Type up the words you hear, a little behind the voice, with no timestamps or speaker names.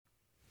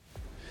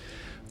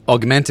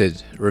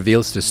Augmented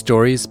reveals the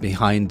stories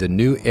behind the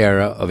new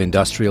era of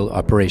industrial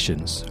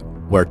operations,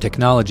 where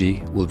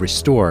technology will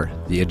restore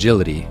the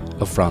agility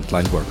of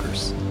frontline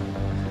workers.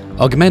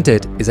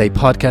 Augmented is a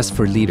podcast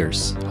for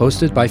leaders,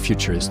 hosted by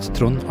futurist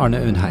Trond Arne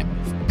Undheim,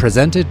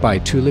 presented by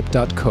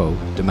Tulip.co,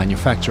 the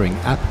manufacturing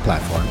app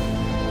platform,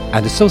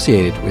 and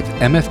associated with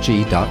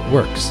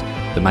MFG.works,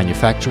 the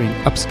manufacturing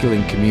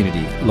upskilling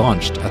community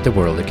launched at the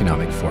World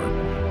Economic Forum.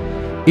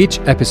 Each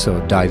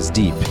episode dives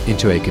deep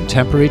into a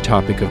contemporary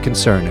topic of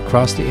concern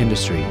across the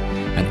industry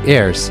and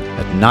airs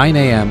at 9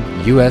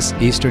 a.m. US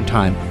Eastern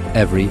Time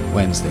every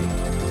Wednesday.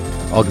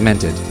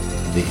 Augmented,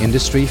 the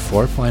Industry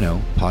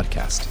 4.0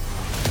 podcast.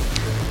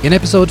 In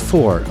episode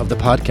 4 of the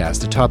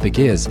podcast, the topic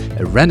is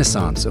a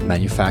renaissance of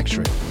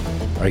manufacturing.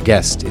 Our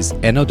guest is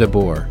Enno de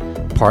Boer,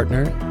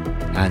 partner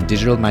and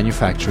digital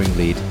manufacturing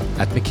lead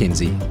at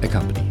McKinsey &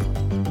 Company.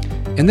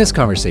 In this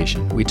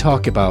conversation, we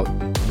talk about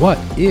what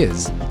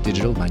is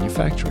digital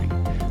manufacturing,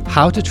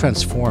 how to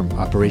transform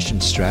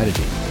operations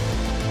strategy,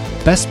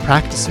 best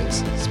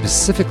practices,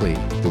 specifically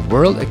the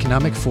World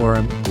Economic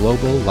Forum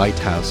Global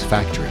Lighthouse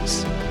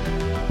Factories.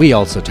 We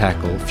also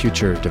tackle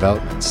future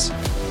developments,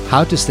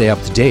 how to stay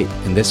up to date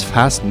in this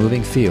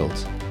fast-moving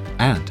field,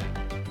 and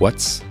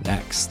what's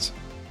next.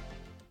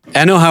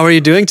 Enno, how are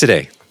you doing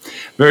today?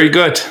 Very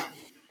good.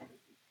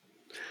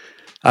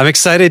 I'm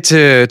excited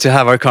to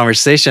have our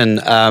conversation.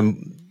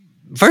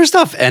 First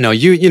off, Enno,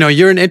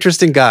 you're an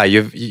interesting guy.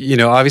 You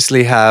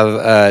obviously have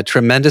a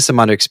tremendous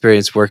amount of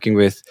experience working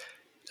with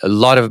a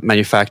lot of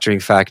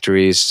manufacturing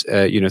factories,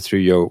 through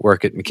your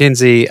work at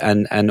McKinsey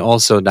and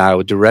also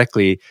now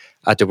directly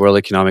at the World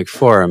Economic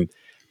Forum.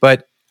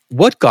 But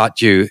what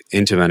got you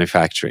into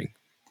manufacturing?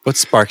 What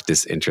sparked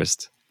this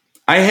interest?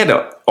 I had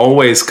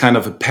always kind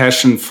of a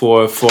passion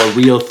for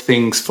real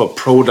things, for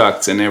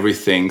products and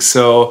everything.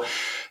 So,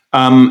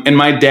 and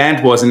my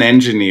dad was an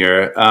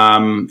engineer.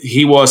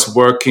 He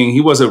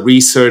was a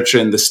researcher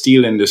in the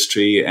steel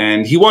industry,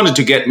 and he wanted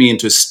to get me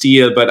into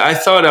steel, but I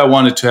thought I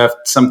wanted to have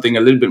something a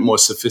little bit more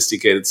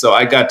sophisticated. So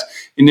I got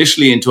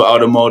initially into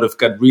automotive,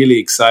 got really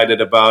excited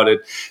about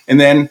it. And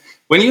then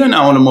when you're in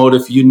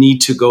automotive, you need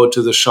to go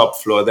to the shop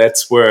floor.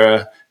 That's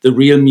where the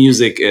real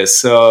music is.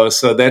 So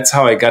that's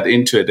how I got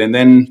into it. And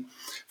then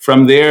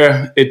from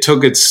there, it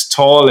took its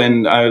toll,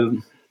 and I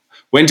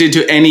went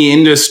into any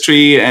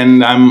industry,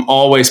 and I'm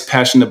always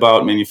passionate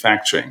about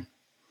manufacturing.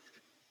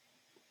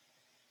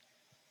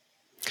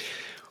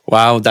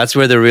 Wow, that's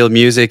where the real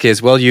music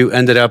is. Well, you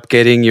ended up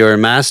getting your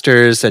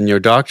master's and your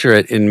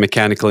doctorate in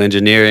mechanical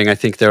engineering. I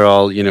think they're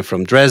all,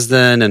 from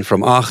Dresden and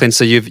from Aachen.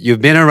 So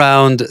you've been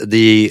around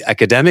the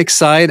academic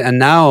side, and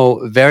now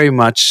very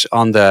much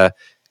on the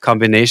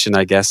combination,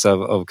 I guess,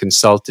 of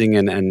consulting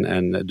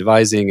and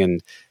advising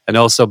and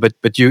also,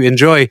 but you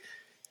enjoy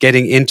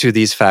getting into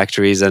these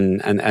factories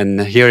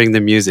and hearing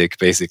the music,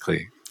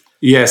 basically.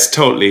 Yes,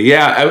 totally.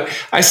 Yeah,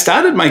 I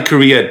started my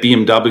career at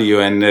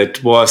BMW, and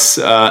it was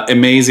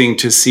amazing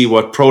to see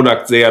what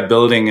product they are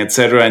building,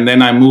 etc. And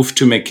then I moved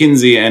to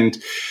McKinsey,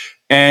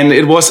 and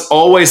it was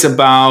always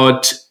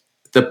about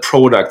the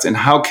products and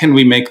how can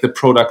we make the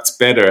products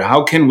better?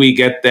 How can we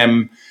get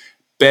them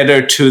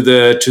better to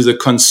the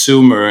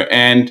consumer?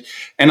 And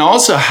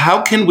also,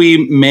 how can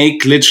we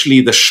make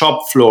literally the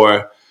shop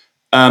floor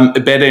a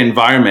better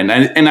environment?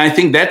 And I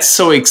think that's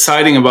so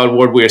exciting about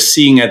what we're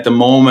seeing at the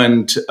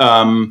moment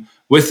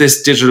with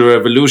this digital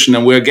revolution.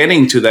 And we're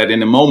getting to that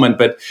in a moment,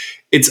 but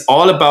it's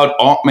all about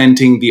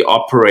augmenting the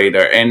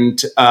operator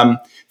and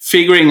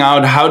figuring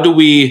out how do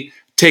we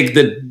take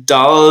the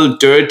dull,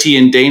 dirty,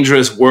 and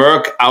dangerous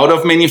work out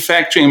of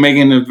manufacturing and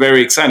making it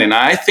very exciting.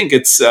 I think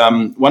it's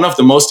one of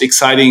the most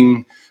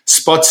exciting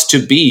spots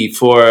to be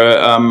for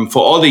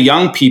all the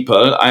young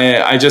people.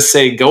 I just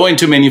say go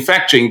into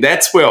manufacturing.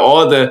 That's where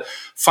all the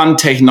fun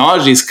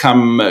technologies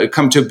come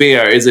to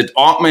bear. Is it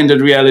augmented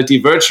reality,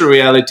 virtual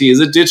reality? Is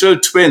it digital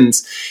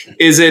twins?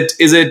 Is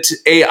it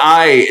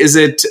AI? Is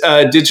it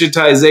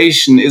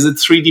digitization? Is it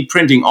 3D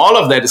printing? All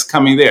of that is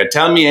coming there.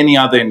 Tell me any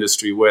other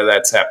industry where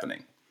that's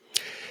happening.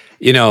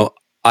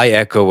 I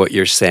echo what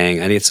you're saying,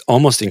 and it's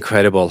almost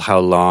incredible how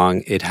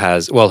long it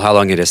has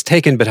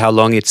taken, but how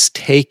long it's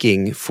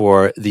taking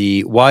for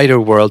the wider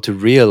world to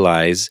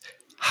realize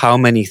how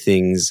many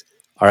things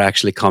are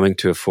actually coming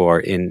to a fore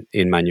in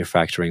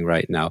manufacturing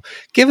right now.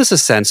 Give us a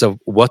sense of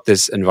what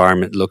this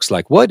environment looks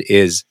like. What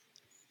is,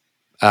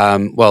 there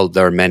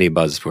are many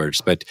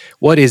buzzwords, but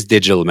what is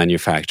digital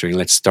manufacturing?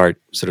 Let's start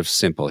sort of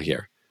simple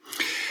here.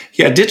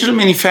 Yeah, digital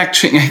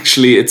manufacturing,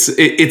 actually, it's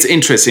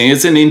interesting.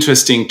 It's an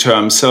interesting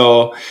term.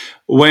 So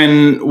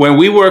when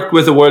we worked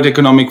with the World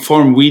Economic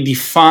Forum, we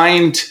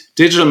defined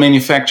digital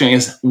manufacturing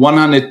as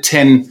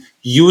 110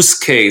 use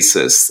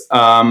cases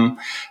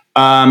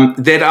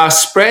that are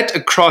spread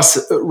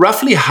across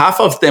roughly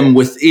half of them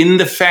within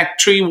the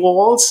factory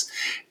walls,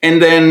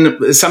 and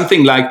then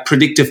something like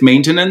predictive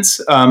maintenance,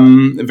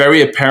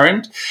 very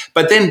apparent,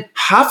 but then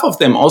half of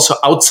them also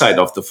outside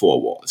of the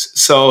four walls.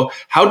 So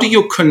how do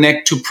you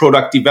connect to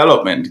product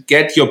development,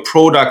 get your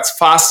products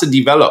faster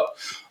developed,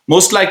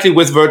 most likely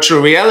with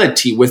virtual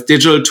reality, with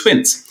digital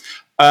twins?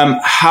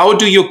 how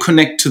do you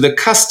connect to the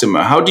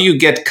customer? How do you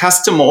get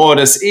customer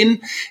orders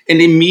in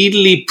and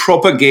immediately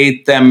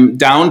propagate them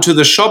down to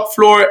the shop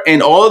floor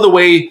and all the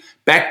way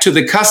back to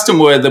the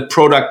customer where the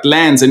product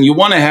lands? And you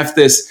want to have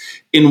this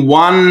in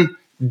one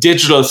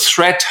digital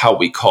thread, how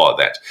we call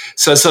that.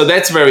 So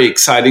that's very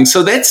exciting.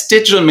 So that's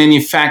digital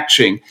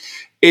manufacturing.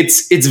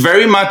 It's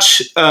very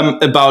much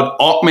about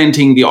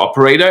augmenting the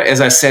operator, as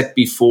I said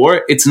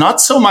before. It's not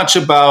so much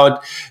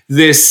about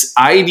this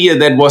idea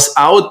that was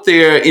out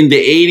there in the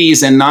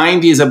 80s and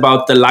 90s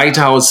about the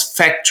lighthouse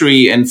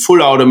factory and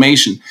full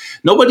automation.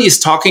 Nobody is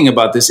talking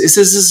about this. This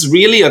is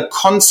really a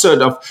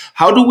concert of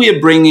how do we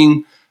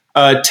bringing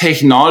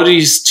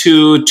technologies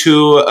to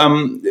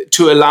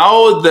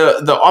allow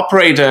the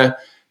operator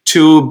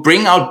to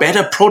bring out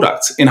better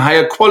products in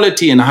higher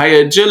quality and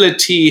higher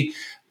agility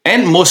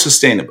and more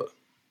sustainable.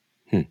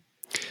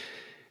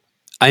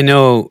 I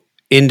know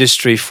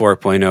Industry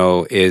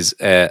 4.0 is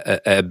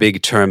a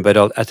big term, but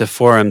at the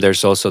forum,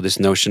 there's also this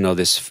notion of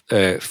this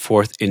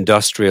fourth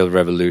industrial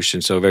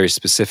revolution. So very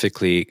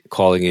specifically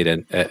calling it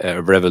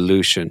a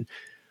revolution.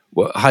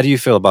 How do you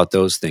feel about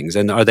those things?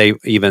 And are they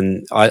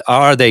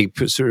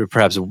sort of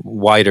perhaps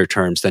wider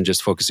terms than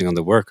just focusing on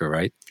the worker,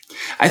 right?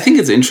 I think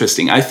it's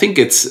interesting. I think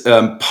it's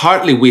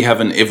partly we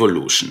have an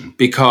evolution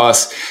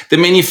because the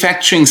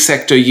manufacturing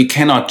sector you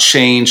cannot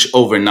change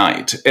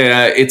overnight.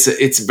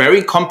 It's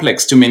very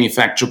complex to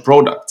manufacture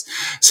products.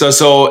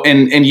 So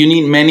and you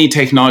need many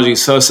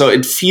technologies. So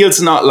it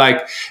feels not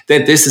like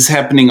that this is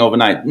happening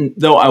overnight.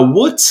 Though I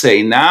would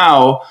say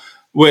now,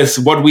 with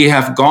what we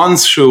have gone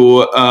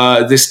through,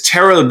 this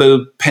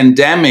terrible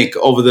pandemic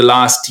over the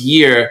last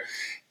year,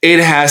 it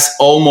has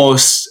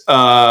almost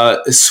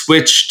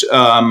switched.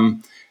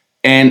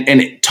 And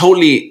it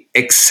totally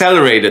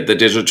accelerated the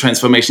digital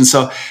transformation.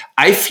 So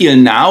I feel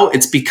now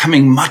it's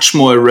becoming much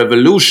more a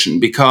revolution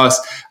because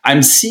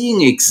I'm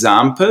seeing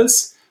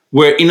examples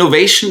where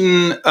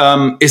innovation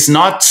is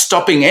not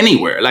stopping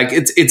anywhere. Like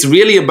it's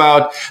really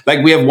about,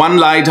 like we have one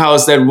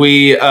lighthouse that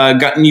we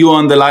got new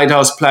on the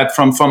Lighthouse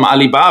platform from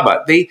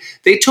Alibaba.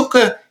 They took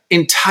an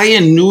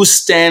entire new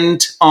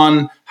stand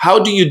on how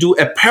do you do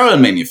apparel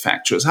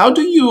manufacturers? How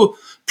do you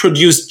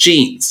produce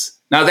jeans?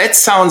 Now, that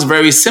sounds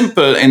very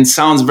simple and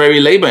sounds very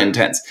labor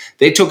intense.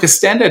 They took a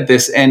stand at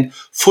this and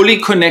fully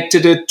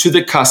connected it to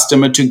the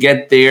customer to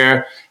get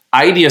their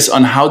ideas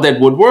on how that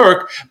would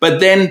work, but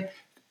then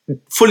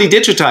fully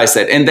digitize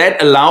that. And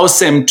that allows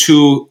them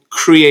to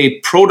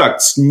create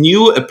products,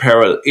 new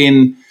apparel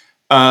in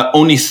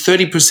only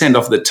 30%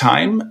 of the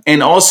time,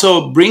 and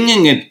also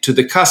bringing it to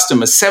the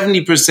customer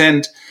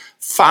 70%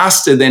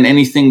 faster than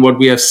anything what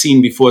we have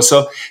seen before.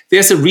 So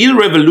there's a real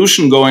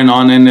revolution going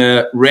on and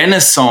a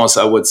renaissance,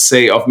 I would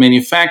say, of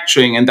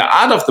manufacturing and the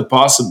art of the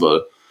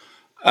possible.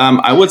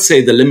 I would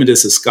say the limit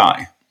is the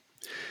sky.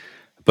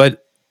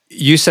 But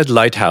you said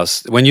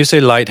lighthouse. When you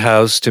say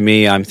lighthouse, to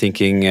me, I'm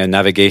thinking a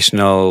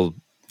navigational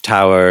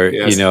tower,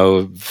 yes.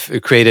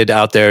 Created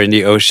out there in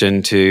the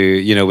ocean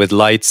to, with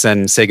lights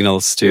and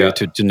signals to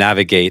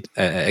navigate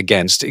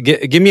against.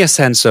 Give me a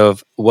sense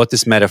of what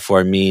this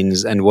metaphor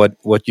means and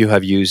what you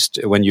have used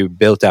when you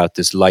built out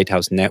this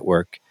lighthouse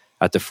network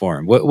at the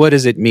forum. What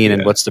does it mean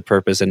and what's the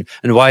purpose and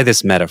why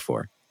this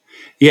metaphor?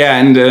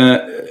 Yeah, and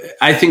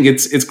I think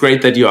it's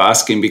great that you're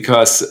asking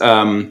because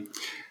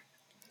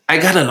I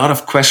got a lot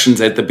of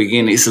questions at the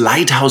beginning. Is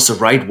lighthouse the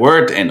right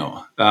word,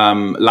 Enno?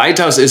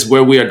 Lighthouse is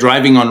where we are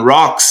driving on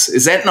rocks.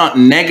 Is that not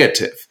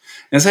negative?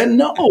 And I said,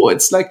 no,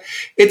 it's like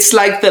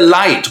the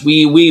light.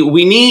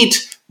 We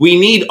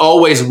need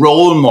always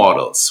role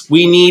models.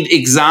 We need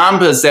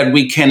examples that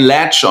we can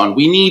latch on.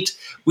 We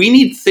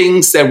need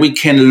things that we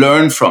can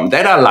learn from.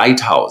 That are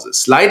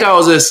lighthouses.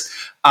 Lighthouses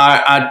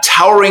are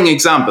towering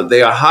examples.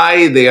 They are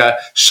high, they are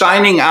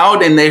shining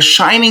out, and they're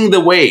shining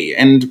the way.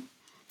 And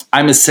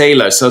I'm a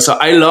sailor, so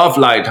I love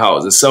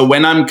lighthouses. So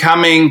when I'm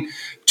coming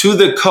to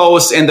the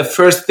coast and the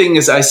first thing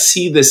is I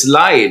see this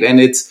light and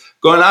it's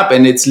going up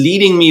and it's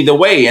leading me the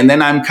way. And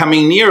then I'm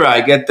coming nearer,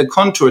 I get the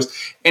contours.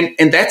 And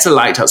that's a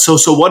lighthouse.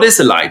 So what is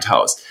a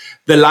lighthouse?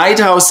 The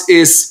lighthouse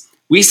is,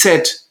 we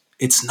said,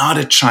 it's not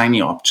a shiny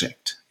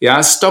object.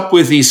 Yeah, stop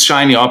with these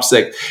shiny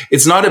objects.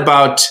 It's not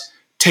about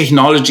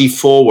technology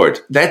forward.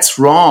 That's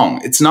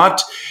wrong. It's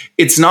not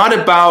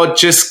about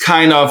just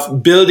kind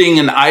of building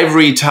an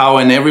ivory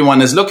tower and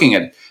everyone is looking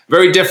at it.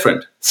 Very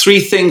different. 3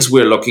 things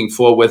we're looking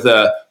for with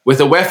a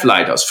WEF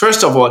lighthouse.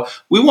 First of all,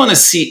 we want to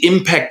see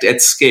impact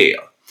at scale.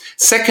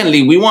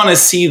 Secondly, we want to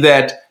see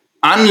that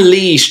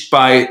unleashed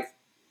by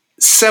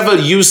several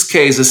use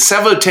cases,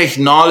 several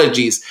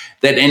technologies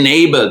that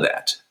enable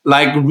that,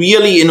 like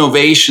really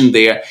innovation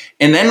there.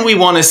 And then we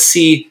want to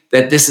see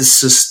that this is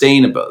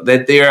sustainable,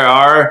 that there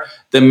are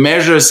the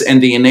measures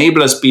and the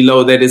enablers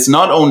below that it's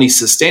not only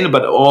sustainable,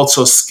 but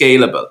also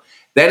scalable.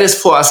 That is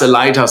for us a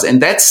lighthouse.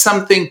 And that's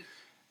something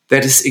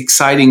that is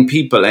exciting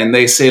people. And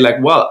they say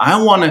like, well,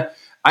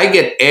 I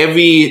get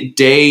every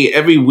day,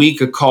 every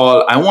week a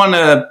call. I want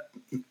to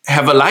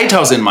have a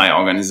lighthouse in my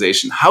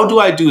organization. How do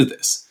I do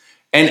this?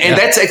 And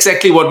that's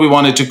exactly what we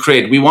wanted to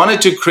create. We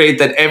wanted to create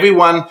that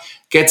everyone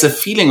gets a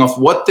feeling of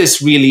what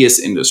this really is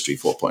Industry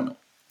 4.0.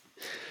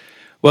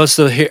 Well,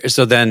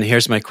 so then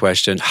here's my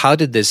question. How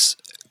did this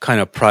kind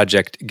of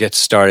project get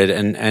started,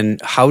 and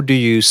how do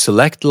you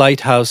select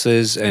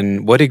lighthouses,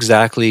 and what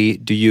exactly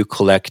do you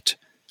collect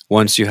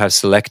once you have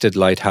selected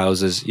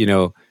lighthouses,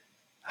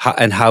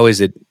 how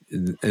is it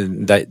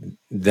that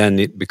then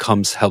it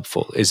becomes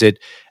helpful? Is it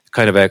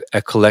kind of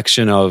a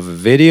collection of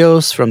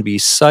videos from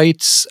these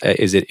sites?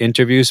 Is it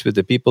interviews with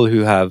the people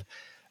who have,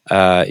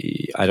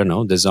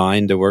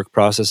 designed the work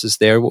processes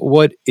there?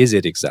 What is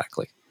it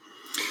exactly?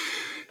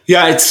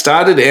 Yeah, it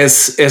started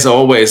as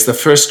always. The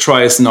first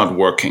try is not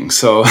working.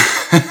 So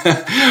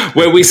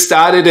where we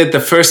started it, the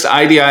first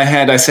idea I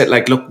had, I said,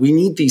 look, we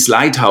need these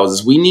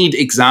lighthouses. We need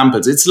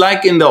examples. It's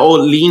like in the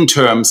old lean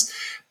terms,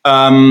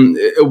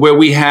 where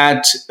we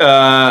had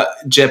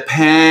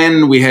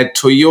Japan, we had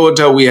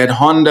Toyota, we had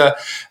Honda,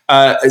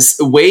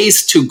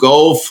 ways to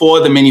go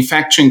for the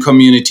manufacturing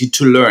community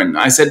to learn.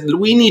 I said,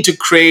 we need to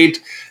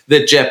create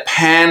the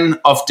Japan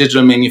of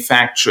digital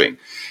manufacturing.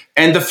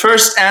 And the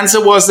first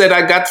answer was that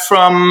I got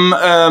from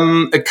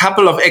a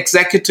couple of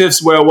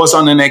executives where I was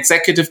on an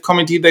executive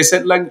committee. They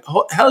said,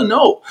 hell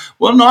no,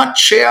 we'll not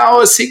share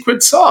our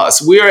secret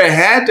sauce. We're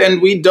ahead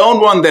and we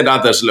don't want that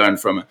others learn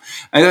from it.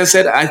 And I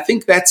said, I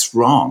think that's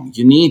wrong.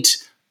 You need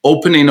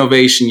open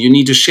innovation. You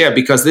need to share,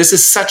 because this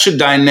is such a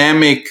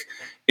dynamic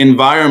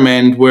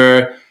environment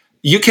where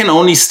you can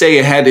only stay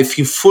ahead if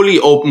you fully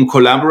open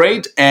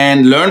collaborate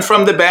and learn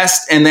from the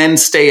best and then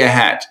stay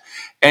ahead.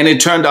 And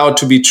it turned out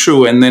to be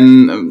true. And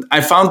then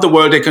I found the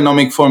World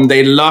Economic Forum.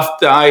 They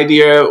loved the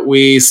idea.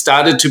 We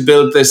started to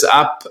build this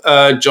up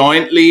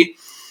jointly,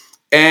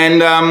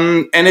 and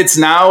it's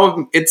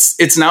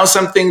now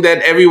something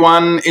that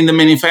everyone in the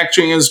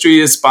manufacturing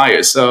industry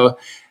aspires. So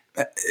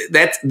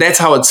that's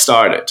how it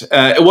started.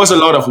 It was a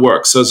lot of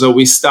work. So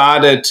we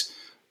started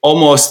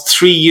almost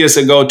 3 years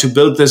ago to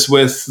build this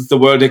with the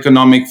World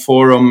Economic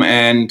Forum,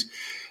 and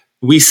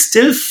we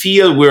still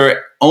feel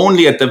we're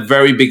only at the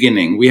very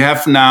beginning. We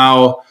have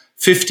now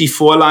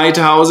 54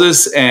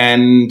 lighthouses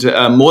and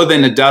more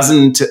than a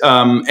dozen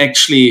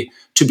actually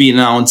to be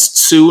announced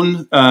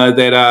soon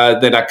that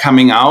are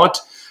coming out.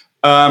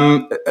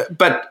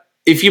 But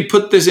if you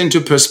put this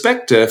into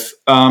perspective,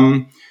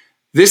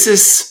 this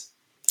is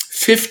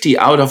 50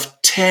 out of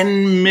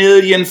 10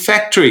 million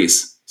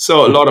factories.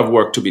 So a lot of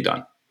work to be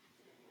done.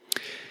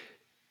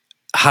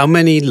 How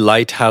many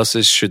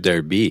lighthouses should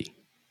there be?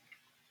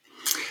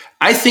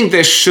 I think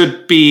there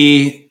should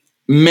be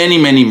many,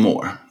 many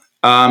more.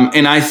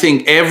 And I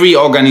think every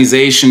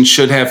organization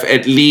should have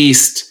at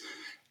least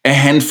a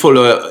handful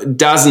or a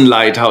dozen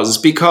lighthouses,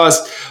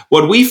 because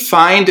what we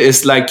find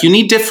is you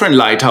need different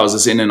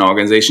lighthouses in an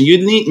organization.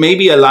 You need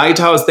maybe a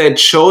lighthouse that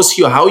shows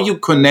you how you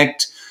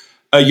connect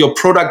your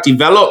product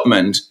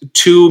development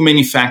to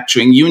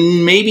manufacturing.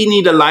 You maybe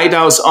need a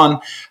lighthouse on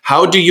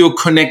how do you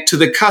connect to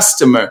the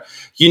customer.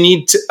 You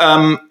need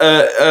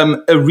a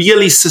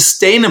really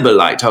sustainable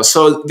lighthouse.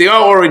 So there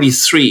are already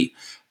three.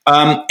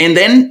 And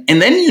then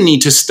you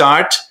need to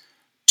start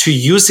to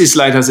use this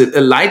lighthouse. A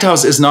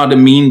lighthouse is not a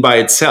mean by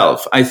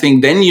itself. I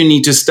think then you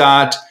need to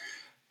start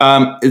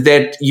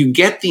that you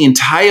get the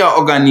entire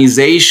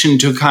organization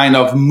to kind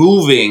of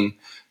moving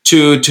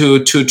to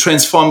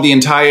transform the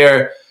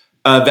entire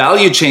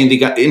value chain,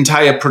 the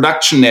entire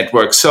production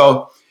network.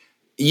 So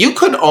you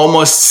could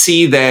almost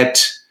see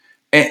that.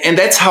 And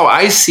that's how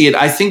I see it.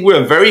 I think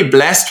we're very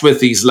blessed with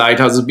these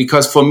lighthouses,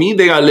 because for me,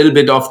 they are a little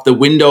bit of the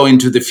window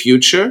into the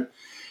future.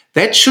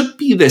 That should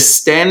be the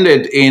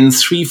standard in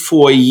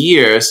 3-4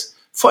 years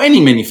for any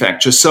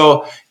manufacturer.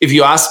 So if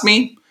you ask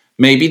me,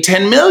 maybe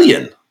 10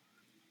 million.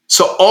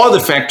 So all the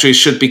factories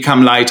should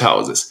become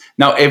lighthouses.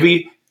 Now,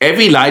 every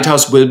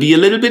lighthouse will be a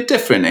little bit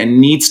different and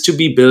needs to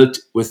be built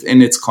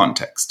within its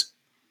context.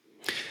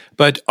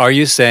 But are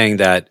you saying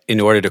that in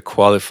order to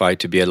qualify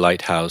to be a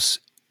lighthouse,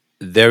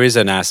 there is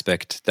an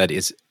aspect that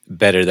is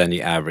better than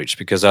the average,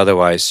 because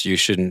otherwise you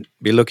shouldn't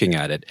be looking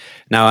at it?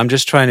 Now, I'm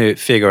just trying to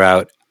figure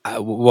out,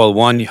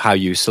 one, how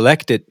you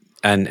select it,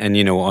 and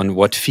on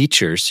what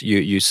features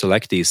you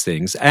select these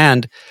things,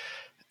 and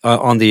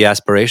on the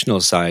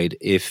aspirational side,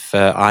 if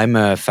I'm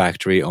a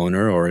factory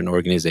owner or an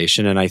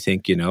organization and I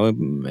think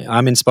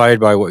I'm inspired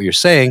by what you're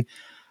saying,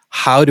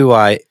 how do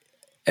I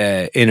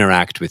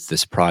interact with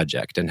this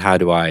project, and how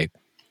do I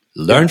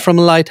learn from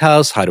a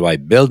lighthouse? How do I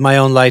build my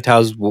own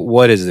lighthouse?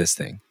 What is this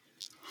thing?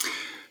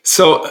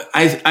 So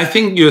I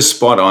think you're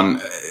spot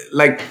on.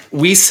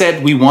 We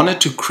said, we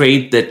wanted to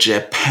create the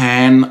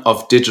Japan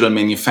of digital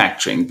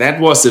manufacturing. That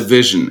was the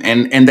vision,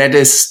 and that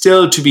is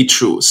still to be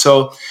true.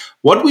 So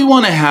what we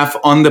want to have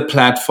on the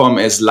platform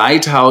is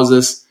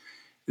lighthouses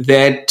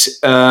that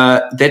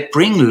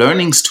bring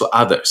learnings to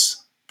others,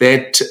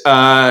 that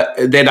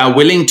are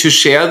willing to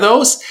share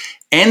those,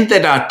 and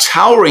that are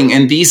towering.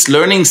 And these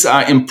learnings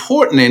are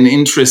important and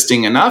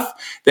interesting enough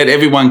that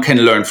everyone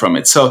can learn from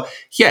it. So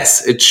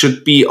yes, it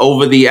should be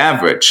over the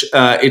average.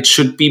 It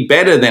should be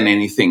better than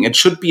anything. It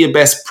should be a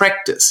best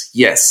practice.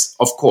 Yes,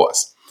 of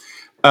course.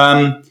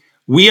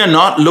 we are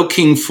not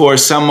looking for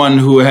someone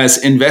who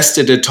has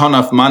invested a ton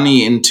of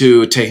money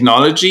into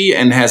technology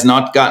and has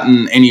not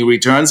gotten any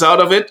returns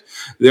out of it.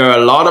 There are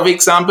a lot of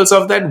examples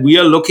of that. We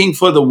are looking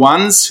for the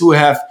ones who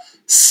have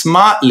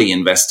smartly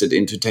invested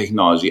into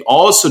technology,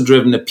 also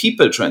driven a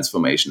people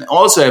transformation,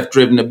 also have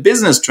driven a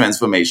business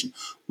transformation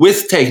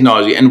with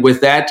technology, and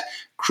with that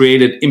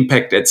created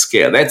impact at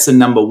scale. That's the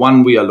number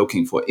one we are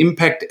looking for,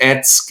 impact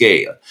at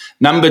scale.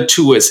 Number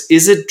two is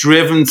it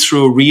driven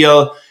through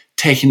real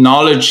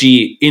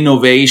technology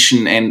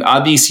innovation, and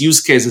are these use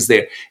cases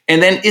there?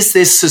 And then is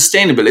this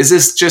sustainable? Is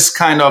this just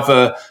kind of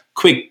a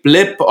quick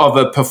blip of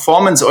a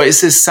performance, or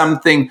is this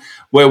something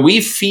where we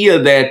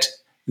feel that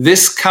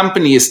this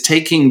company is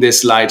taking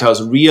this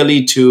lighthouse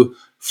really to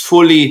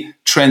fully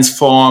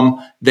transform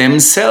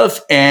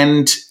themselves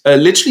and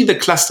literally the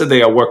cluster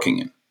they are working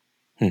in?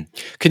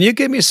 Can you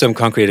give me some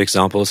concrete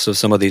examples of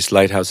some of these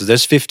lighthouses?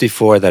 There's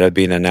 54 that have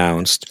been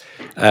announced.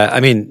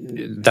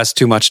 That's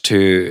too much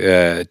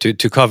to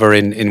cover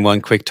in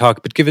one quick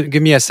talk. But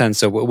give me a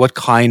sense of what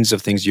kinds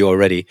of things you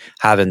already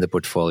have in the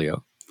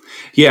portfolio.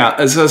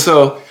 Yeah,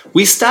 so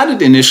we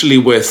started initially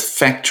with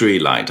factory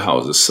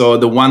lighthouses. So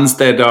the ones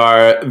that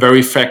are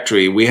very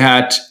factory. We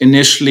had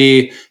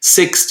initially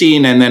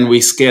 16, and then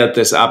we scaled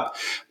this up.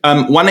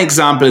 One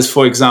example is,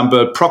 for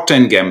example,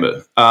 Procter &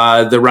 Gamble,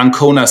 the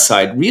Rancona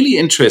site, really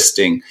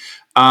interesting,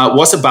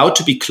 was about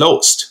to be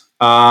closed.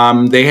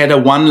 They had a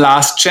one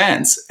last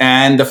chance,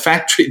 and the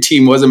factory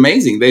team was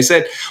amazing. They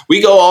said,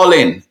 we go all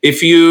in.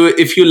 If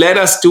you let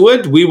us do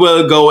it, we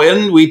will go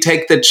in, we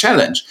take the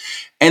challenge.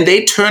 And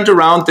they turned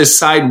around this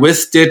site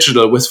with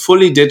digital, with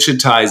fully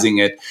digitizing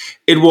it.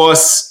 It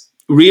was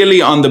really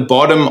on the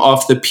bottom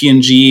of the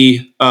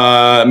P&G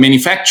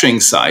manufacturing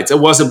sites. It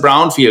was a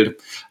brownfield,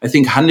 I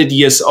think 100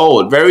 years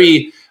old,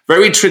 very,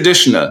 very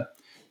traditional.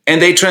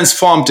 And they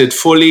transformed it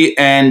fully,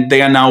 and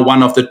they are now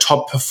one of the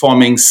top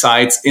performing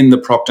sites in the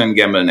Procter &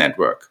 Gamble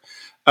network,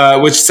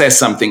 which says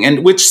something,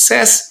 and which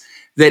says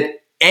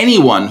that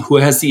anyone who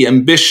has the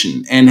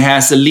ambition and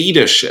has the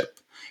leadership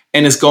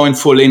and is going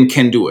full in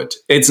can do it.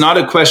 It's not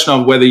a question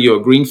of whether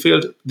you're a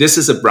greenfield. This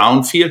is a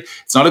brownfield.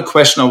 It's not a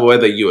question of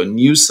whether you're a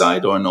new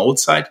site or an old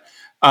site.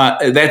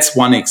 That's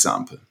one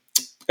example.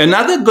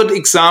 Another good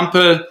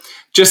example,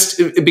 just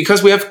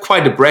because we have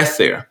quite a breadth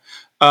there.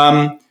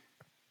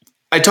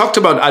 I talked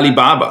about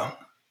Alibaba,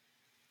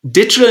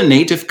 digital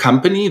native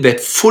company that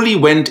fully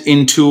went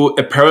into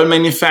apparel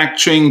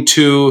manufacturing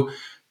to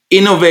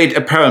innovate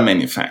apparel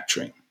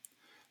manufacturing.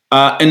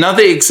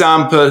 Another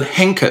example,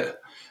 Henkel.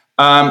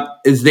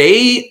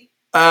 They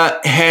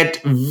had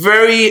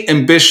very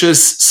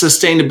ambitious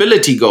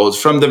sustainability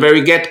goals from the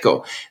very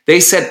get-go. They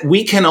said,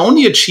 we can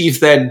only achieve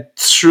that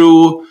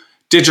through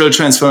digital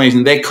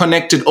transformation. They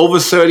connected over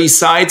 30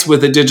 sites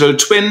with a digital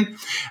twin.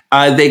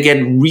 They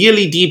get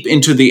really deep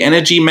into the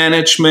energy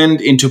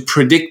management, into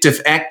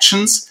predictive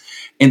actions.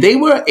 And they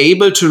were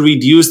able to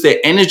reduce their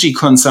energy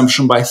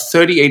consumption by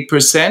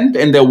 38%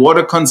 and their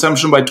water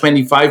consumption by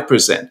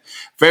 25%.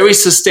 Very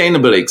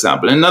sustainable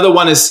example. Another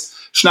one is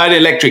Schneider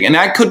Electric. And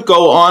I could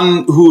go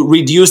on, who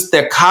reduced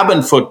their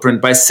carbon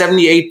footprint by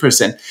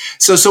 78%.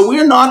 So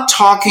we're not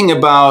talking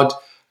about,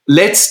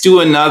 let's do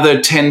another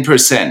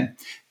 10%.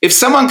 If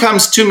someone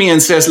comes to me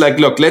and says, like,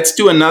 look, let's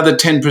do another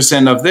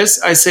 10% of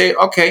this, I say,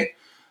 okay,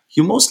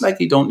 you most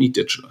likely don't need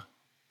digital.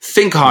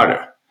 Think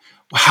harder.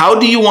 How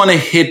do you want to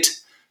hit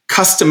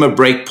customer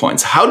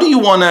breakpoints? How do you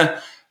want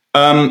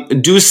to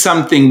do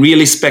something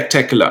really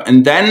spectacular?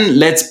 And then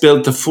let's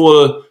build the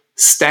full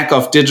stack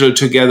of digital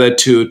together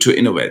to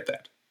innovate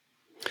that.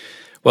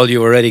 Well,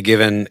 you've already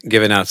given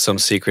out some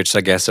secrets,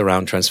 I guess,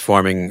 around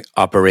transforming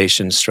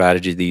operations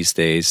strategy these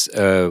days.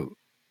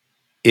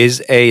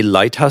 Is a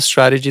lighthouse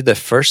strategy the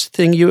first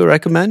thing you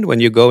recommend when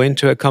you go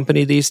into a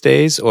company these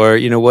days? Or,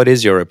 what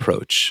is your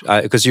approach?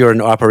 Because you're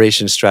an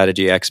operations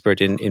strategy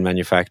expert in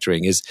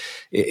manufacturing.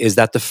 Is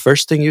that the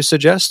first thing you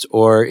suggest?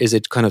 Or is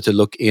it kind of to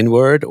look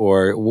inward?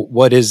 Or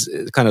what is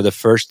kind of the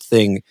first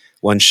thing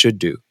one should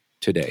do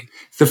today?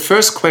 The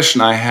first question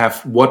I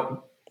have,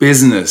 what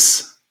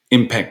business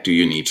impact do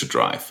you need to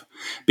drive?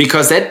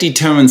 Because that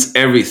determines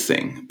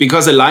everything.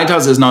 Because a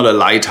lighthouse is not a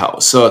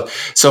lighthouse. So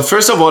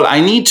first of all,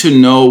 I need to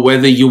know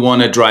whether you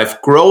want to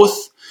drive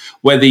growth,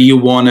 whether you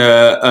want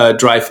to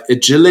drive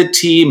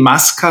agility,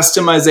 mass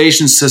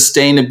customization,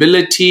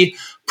 sustainability,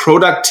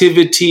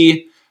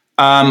 productivity,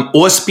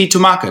 or speed to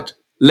market.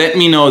 Let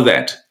me know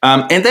that.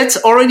 And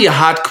that's already a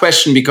hard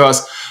question,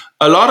 because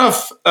a lot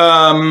of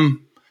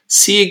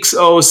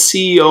CXOs,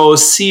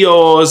 CEOs,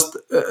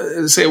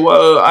 COOs say,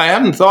 well, I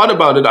haven't thought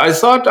about it. I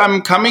thought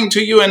I'm coming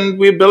to you and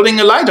we're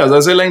building a lighthouse. I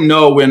say, like,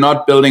 no, we're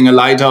not building a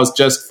lighthouse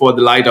just for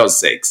the lighthouse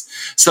sakes.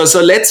 So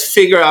let's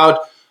figure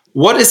out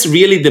what is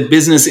really the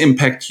business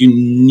impact you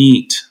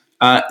need.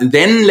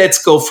 Then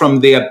let's go from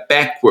there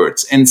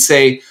backwards and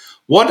say,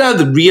 what are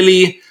the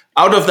really,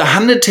 out of the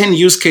 110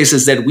 use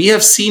cases that we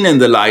have seen in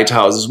the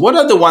lighthouses, what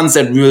are the ones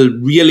that will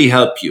really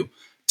help you?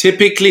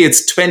 Typically,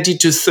 it's 20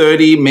 to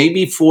 30,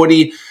 maybe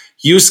 40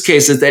 use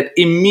cases that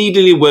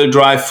immediately will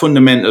drive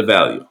fundamental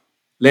value.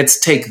 Let's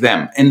take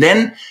them. And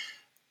then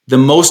the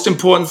most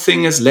important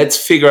thing is let's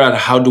figure out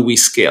how do we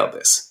scale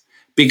this,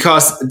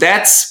 because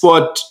that's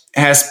what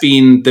has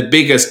been the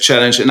biggest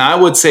challenge. And I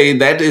would say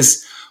that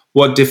is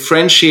what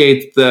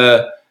differentiates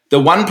the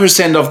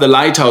 1% of the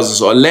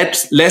lighthouses, or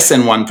less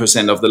than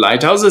 1% of the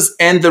lighthouses,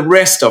 and the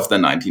rest of the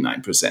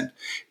 99%.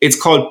 It's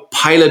called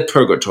pilot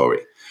purgatory.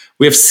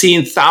 We have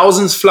seen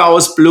thousands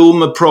flowers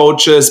bloom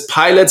approaches,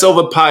 pilots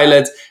over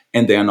pilots,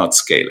 and they are not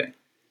scaling.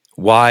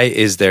 Why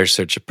is there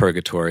such a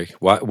purgatory?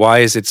 Why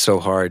is it so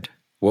hard?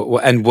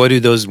 And what do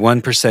those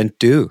 1%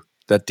 do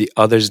that the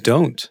others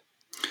don't?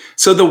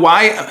 So the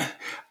why,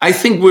 I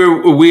think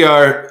we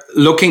are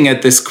looking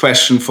at this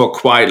question for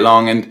quite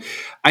long, and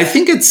I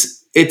think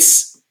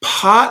it's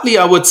partly,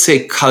 I would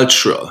say,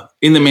 cultural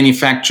in the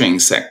manufacturing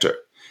sector.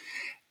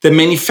 The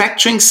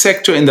manufacturing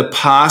sector in the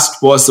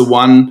past was the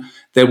one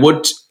that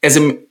would, as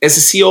a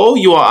CEO,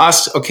 you are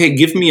asked, okay,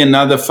 give me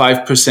another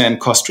 5%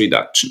 cost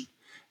reduction.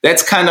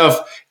 That's kind of,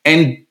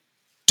 and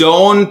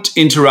don't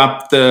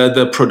interrupt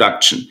the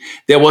production.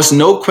 There was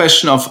no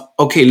question of,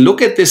 okay,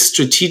 look at this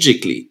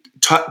strategically.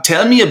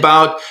 Tell me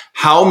about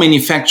how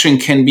manufacturing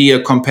can be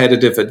a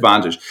competitive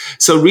advantage.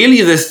 So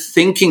really the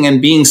thinking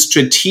and being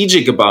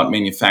strategic about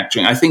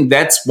manufacturing, I think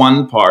that's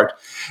one part.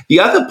 The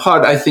other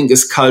part, I think,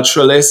 is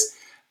cultural.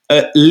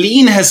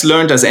 Lean has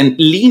learned us, and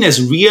Lean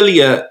is really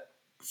a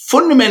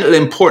fundamental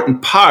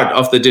important part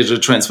of the digital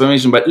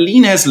transformation, but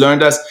Lean has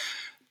learned us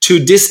to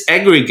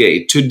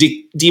disaggregate, to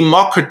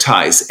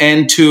democratize,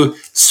 and to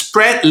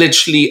spread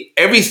literally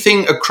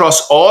everything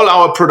across all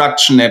our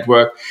production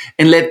network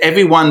and let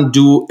everyone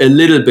do a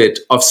little bit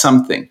of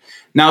something.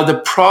 Now, the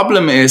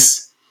problem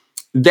is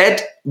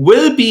that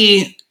will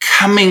be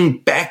coming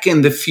back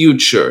in the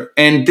future.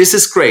 And this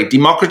is great.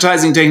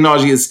 Democratizing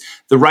technology is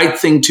the right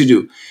thing to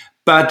do.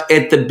 But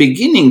at the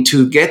beginning,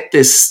 to get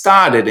this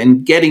started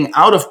and getting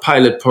out of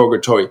pilot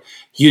purgatory,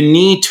 you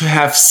need to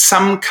have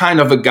some kind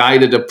of a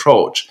guided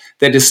approach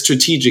that is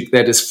strategic,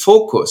 that is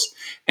focused,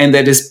 and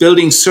that is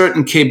building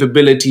certain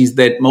capabilities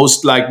that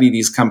most likely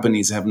these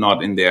companies have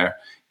not in their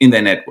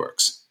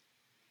networks.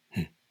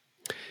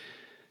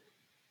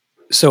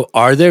 So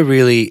are there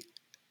really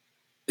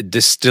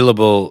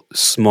distillable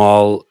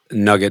small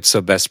nuggets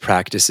of best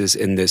practices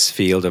in this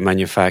field of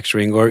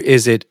manufacturing, or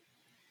is it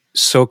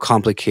so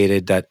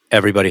complicated that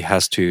everybody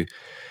has to,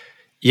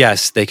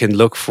 yes, they can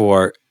look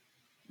for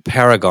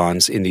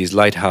paragons in these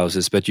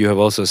lighthouses, but you have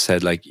also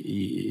said, like,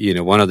 you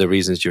know, one of the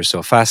reasons you're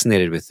so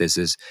fascinated with this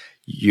is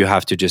you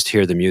have to just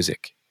hear the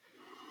music.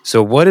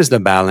 So what is the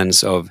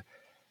balance of,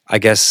 I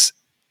guess,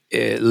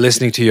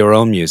 listening to your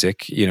own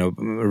music, you know,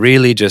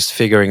 really just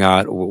figuring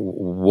out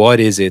what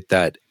is it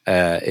that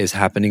is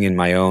happening in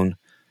my own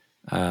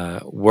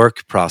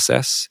work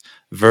process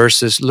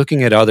versus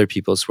looking at other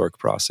people's work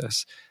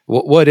process?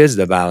 What is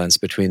the balance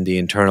between the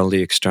internal,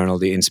 the external,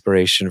 the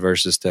inspiration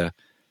versus the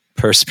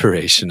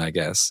perspiration, I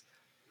guess?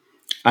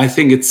 I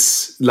think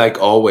it's like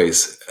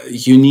always,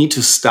 you need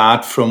to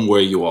start from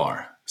where you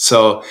are.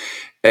 So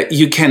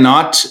you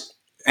cannot,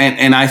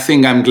 and I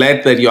think I'm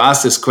glad that you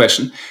asked this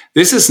question.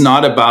 This is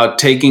not about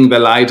taking the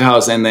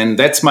lighthouse and then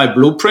that's my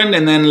blueprint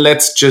and then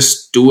let's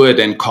just do it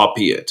and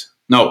copy it.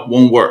 No, it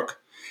won't work.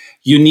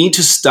 You need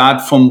to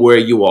start from where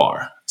you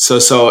are.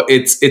 So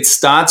it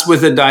starts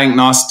with a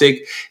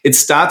diagnostic. It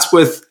starts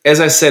with, as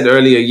I said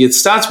earlier, it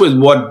starts with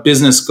what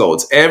business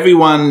goals.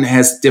 Everyone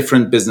has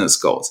different business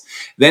goals.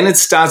 Then it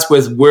starts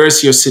with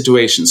where's your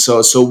situation.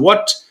 So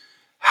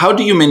how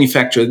do you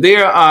manufacture?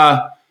 There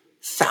are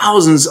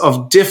thousands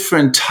of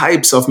different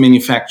types of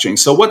manufacturing.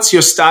 So what's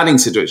your starting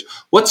situation?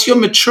 What's your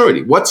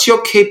maturity? What's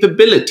your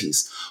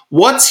capabilities?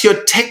 What's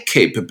your tech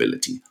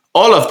capability?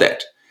 All of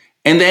that.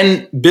 And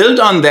then build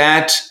on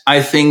that.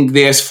 I think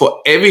there's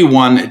for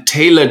everyone a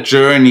tailored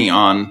journey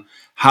on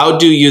how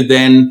do you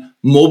then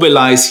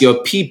mobilize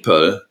your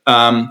people?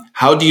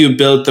 How do you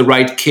build the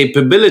right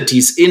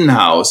capabilities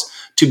in-house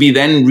to be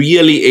then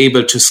really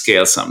able to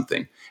scale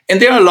something?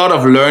 And there are a lot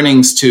of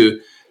learnings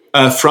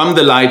from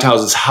the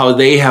lighthouses, how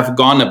they have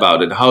gone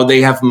about it, how they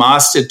have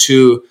mastered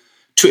to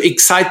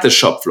excite the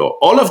shop floor.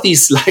 All of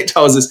these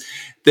lighthouses,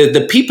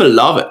 the people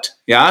love it.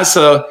 Yeah.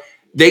 So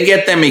they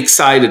get them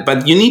excited,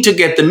 but you need to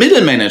get the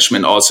middle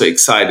management also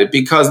excited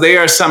because they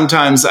are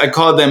sometimes, I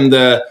call them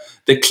the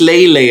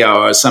clay layer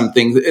or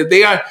something.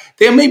 They're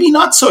maybe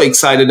not so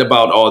excited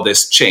about all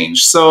this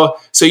change. So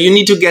you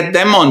need to get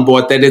them on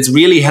board that it's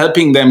really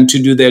helping them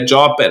to do their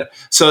job better.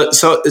 So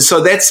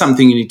that's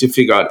something you need to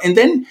figure out. And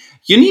then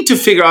you need to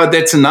figure out,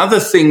 that's another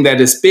thing that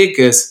is big,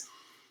 is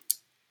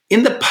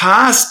in the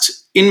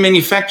past, in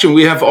manufacturing,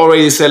 we have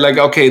already said, like,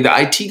 okay,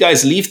 the IT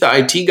guys, leave the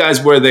IT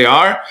guys where they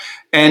are.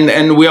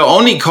 And we are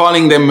only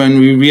calling them when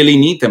we really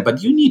need them.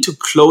 But you need to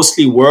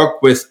closely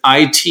work with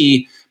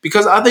IT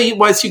because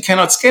otherwise you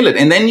cannot scale it.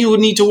 And then you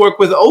need to work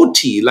with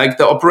OT, like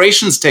the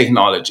operations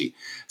technology.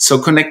 So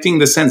connecting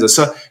the sensors.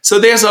 So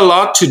there's a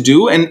lot to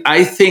do. And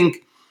I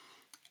think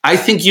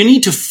you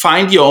need to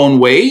find your own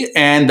way.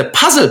 And the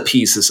puzzle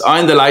pieces are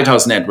in the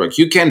Lighthouse Network.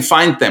 You can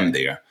find them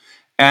there.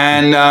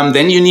 And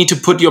then you need to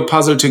put your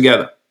puzzle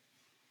together.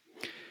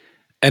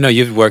 I know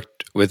you've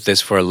worked with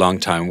this for a long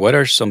time. What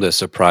are some of the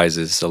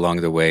surprises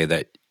along the way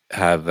that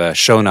have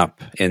shown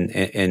up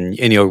in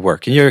your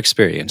work, in your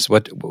experience?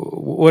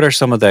 What are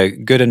some of the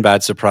good and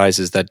bad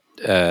surprises that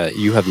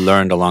you have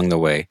learned along the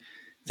way?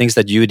 Things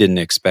that you didn't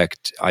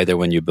expect either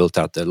when you built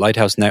out the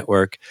Lighthouse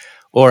Network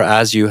or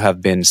as you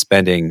have been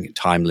spending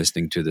time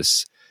listening to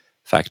this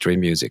factory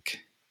music?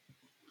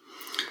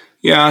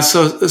 Yeah,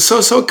 so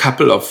a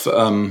couple of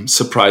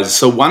surprises.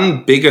 So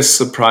one biggest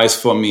surprise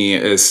for me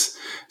is,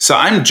 so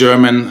I'm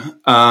German,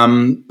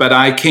 but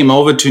I came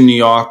over to New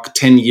York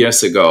 10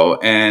 years ago,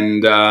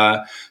 and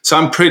so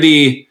I'm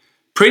pretty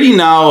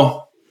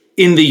now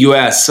in the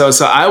US. So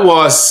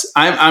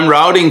I'm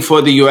routing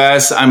for the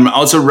US. I'm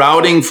also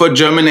routing for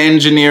German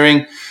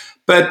engineering,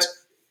 but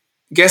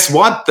guess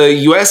what? The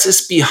US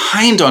is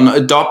behind on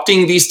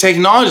adopting these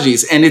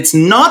technologies, and it's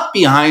not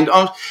behind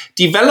on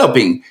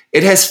developing.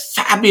 It has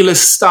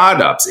fabulous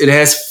startups. It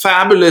has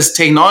fabulous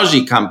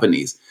technology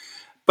companies.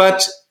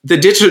 But the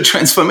digital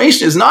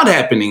transformation is not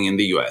happening in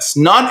the US,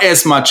 not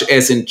as much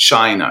as in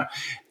China,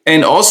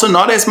 and also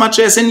not as much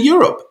as in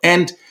Europe.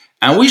 And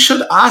we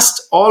should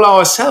ask all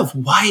ourselves,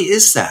 why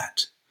is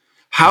that?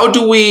 How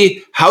do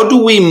we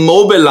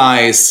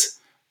mobilize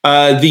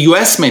the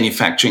US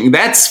manufacturing?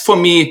 That's for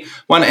me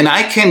one. And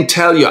I can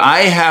tell you,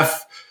 I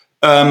have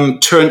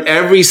turned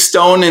every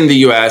stone in the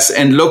US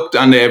and looked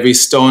under every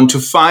stone to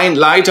find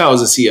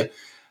lighthouses here.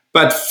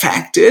 But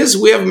fact is,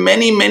 we have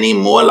many, many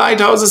more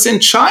lighthouses in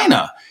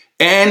China.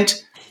 And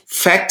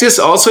fact is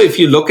also, if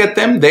you look at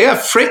them, they are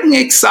freaking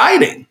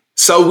exciting.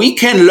 So we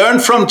can learn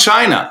from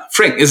China.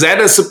 Frank, is that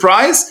a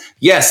surprise?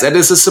 Yes, that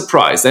is a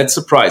surprise. That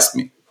surprised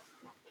me.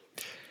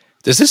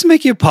 Does this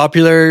make you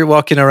popular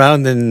walking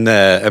around in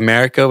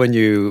America when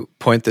you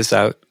point this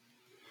out?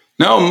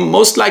 No,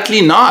 most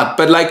likely not.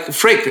 But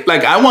Frick,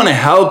 I want to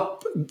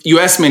help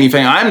US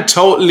manufacturing. I'm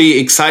totally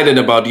excited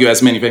about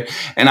US manufacturing.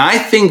 And I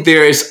think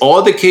there is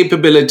all the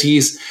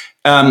capabilities.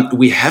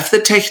 We have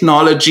the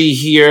technology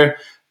here.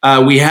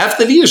 We have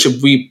the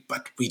leadership.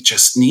 But we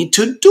just need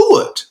to do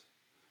it.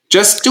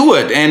 Just do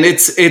it. And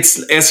it's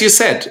as you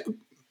said,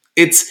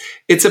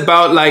 it's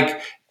about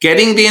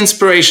getting the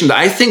inspiration.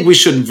 I think we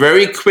should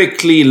very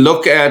quickly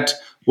look at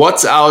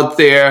what's out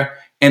there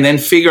and then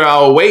figure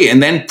our way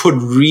and then put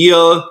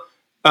real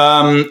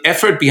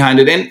effort behind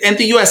it. And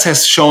the US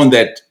has shown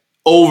that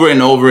over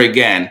and over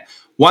again.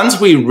 Once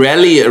we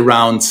rally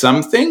around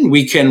something,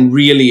 we can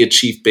really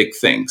achieve big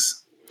things.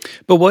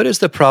 But what is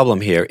the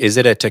problem here? Is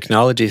it a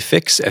technology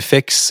fix,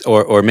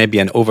 or maybe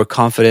an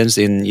overconfidence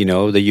in,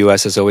 the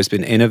US has always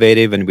been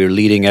innovative and we're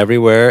leading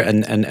everywhere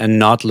and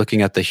not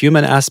looking at the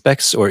human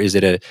aspects? Or is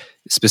it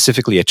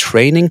specifically a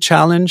training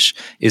challenge?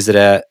 Is it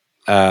a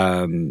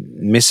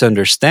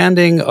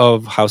misunderstanding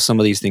of how some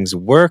of these things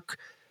work?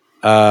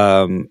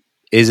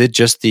 Is it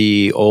just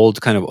the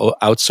old kind of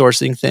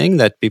outsourcing thing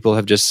that people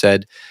have just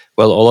said,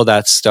 well, all of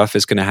that stuff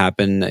is going to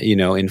happen,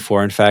 in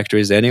foreign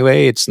factories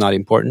anyway. It's not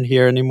important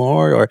here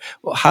anymore. Or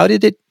how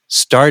did it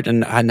start,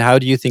 and how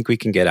do you think we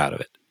can get out of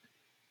it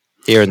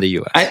here in the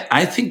US?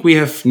 I think we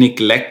have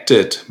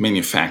neglected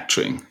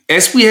manufacturing,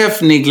 as we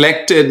have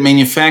neglected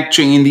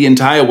manufacturing in the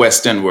entire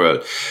Western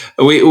world.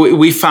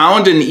 We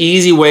found an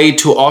easy way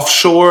to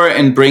offshore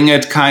and bring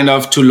it kind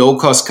of to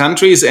low-cost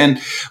countries, and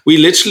we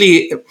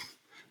literally,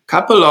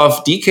 couple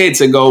of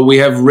decades ago, we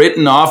have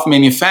written off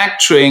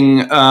manufacturing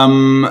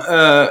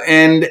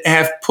and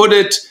have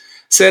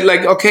said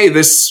okay,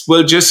 this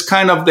will just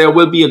there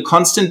will be a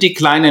constant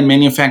decline in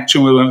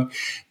manufacturing.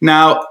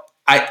 Now,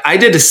 I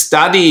did a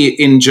study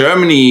in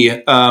Germany,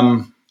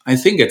 I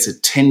think it's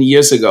 10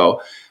 years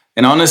ago.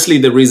 And honestly,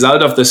 the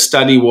result of the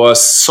study was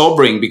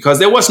sobering because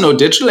there was no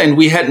digital and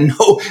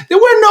there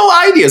were no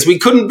ideas. We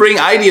couldn't bring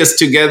ideas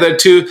together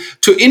to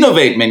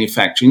innovate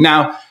manufacturing.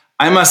 Now,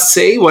 I must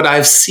say what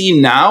I've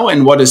seen now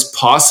and what is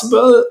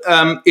possible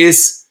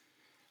is,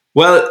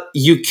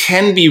 you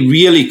can be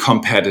really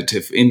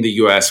competitive in the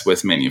US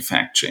with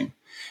manufacturing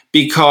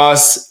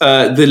because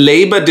the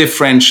labor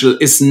differential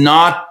is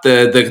not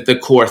the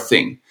core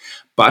thing.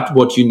 But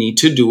what you need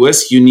to do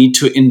is you need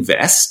to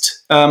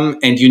invest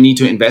and you need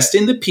to invest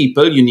in the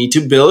people. You need to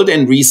build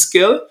and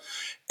reskill.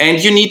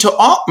 And you need to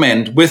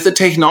augment with the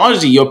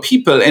technology your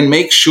people and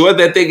make sure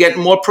that they get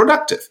more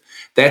productive.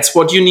 That's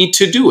what you need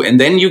to do. And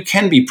then you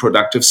can be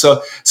productive.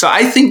 So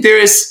I think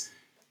there's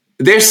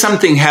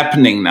something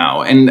happening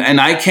now. And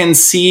I can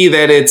see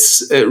that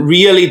it's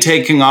really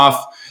taking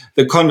off.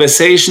 The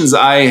conversations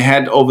I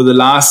had over the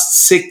last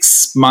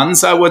 6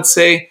 months, I would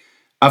say,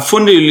 are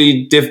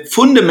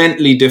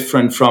fundamentally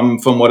different from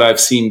what I've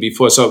seen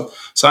before. So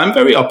I'm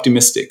very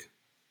optimistic.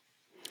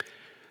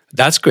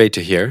 That's great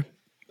to hear.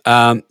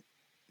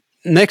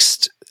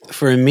 Next,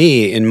 for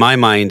me, in my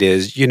mind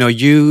is,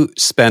 you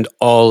spend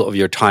all of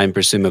your time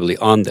presumably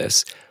on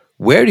this.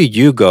 Where do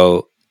you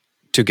go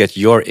to get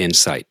your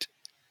insight?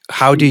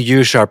 How do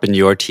you sharpen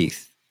your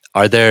teeth?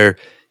 Are there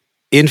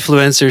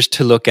influencers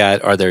to look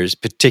at? Are there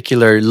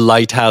particular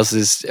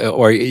lighthouses,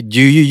 or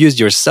do you use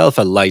yourself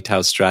a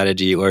lighthouse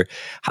strategy? Or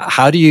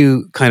how do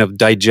you kind of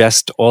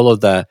digest all of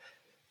the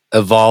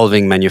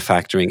evolving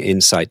manufacturing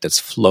insight that's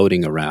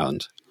floating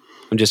around?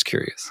 I'm just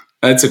curious.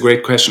 That's a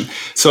great question.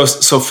 So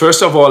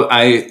first of all,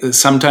 I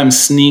sometimes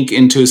sneak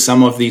into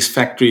some of these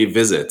factory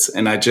visits,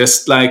 and I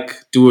just like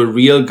do a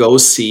real go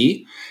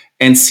see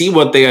and see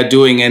what they are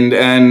doing. And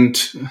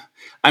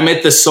I'm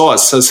at the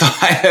source, so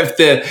I have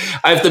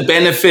the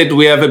benefit.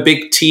 We have a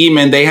big team,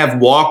 and they have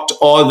walked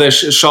all the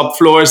shop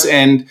floors,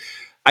 and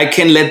I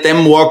can let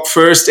them walk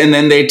first, and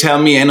then they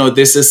tell me,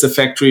 this is the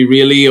factory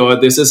really, or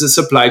this is a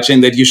supply chain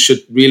that you should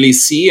really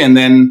see, and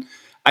then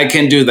I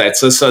can do that.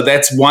 So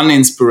that's one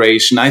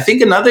inspiration. I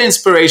think another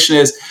inspiration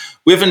is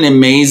we have an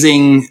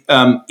amazing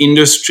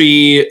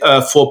industry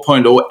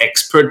 4.0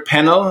 expert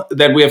panel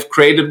that we have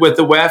created with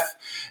the WEF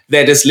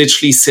that is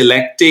literally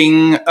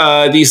selecting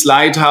these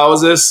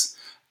lighthouses.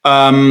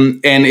 And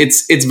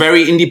it's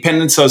very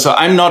independent. So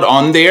I'm not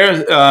on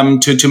there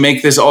to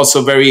make this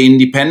also very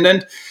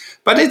independent.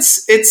 But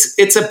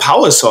it's a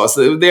power source.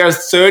 There are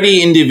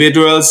 30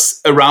 individuals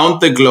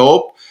around the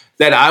globe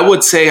that I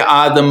would say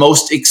are the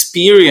most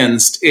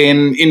experienced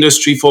in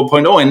Industry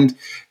 4.0. And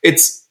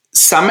it's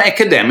some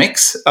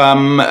academics.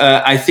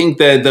 I think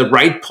the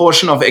right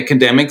portion of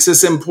academics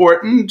is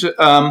important.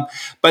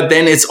 But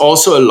then it's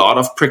also a lot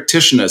of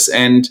practitioners.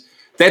 And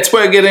that's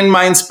where I get in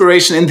my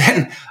inspiration. And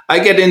then I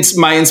get into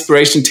my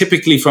inspiration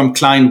typically from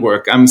client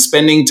work. I'm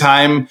spending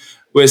time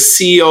with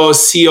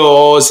CEOs,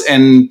 COOs,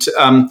 and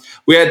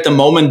we're at the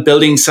moment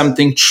building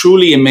something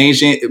truly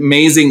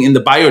amazing in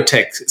the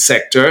biotech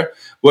sector,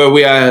 where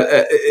we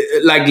are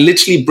like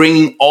literally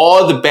bringing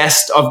all the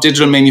best of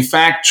digital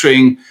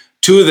manufacturing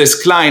to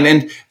this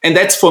client. And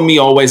that's for me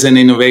always an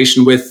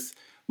innovation with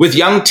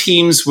young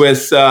teams,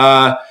 with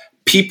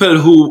people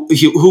who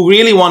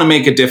really want to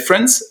make a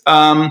difference.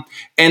 And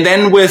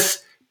then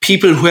with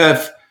people who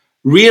have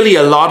really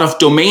a lot of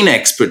domain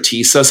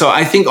expertise. So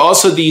I think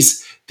also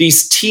these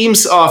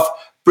teams of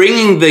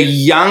bringing the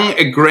young,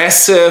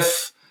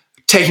 aggressive,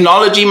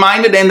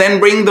 technology-minded, and then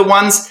bring the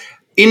ones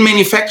in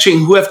manufacturing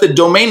who have the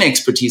domain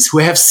expertise, who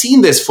have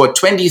seen this for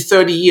 20,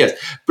 30 years.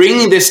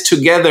 Bringing this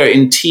together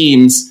in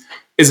teams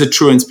is a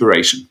true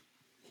inspiration.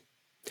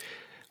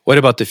 What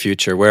about the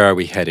future? Where are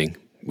we heading?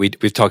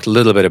 We've talked a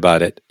little bit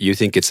about it. You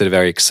think it's a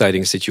very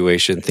exciting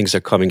situation. Things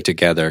are coming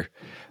together.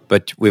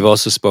 But we've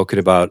also spoken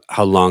about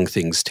how long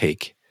things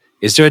take.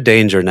 Is there a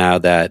danger now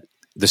that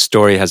the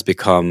story has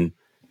become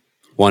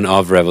one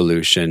of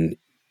revolution,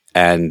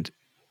 and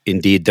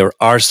indeed there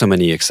are so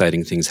many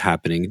exciting things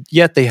happening,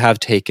 yet they have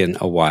taken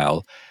a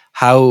while?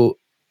 How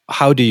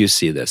do you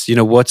see this?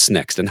 What's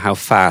next, and how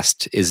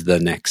fast is the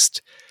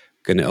next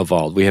going to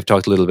evolve? We have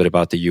talked a little bit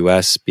about the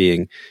US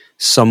being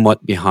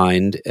somewhat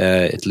behind,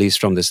 at least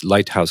from this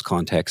lighthouse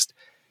context.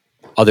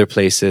 Other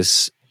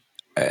places,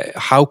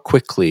 how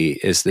quickly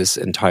is this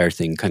entire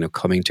thing kind of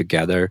coming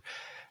together?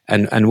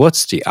 And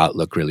what's the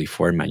outlook really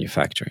for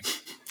manufacturing?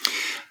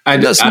 I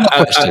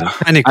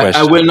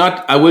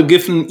will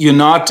give you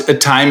not a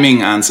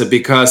timing answer,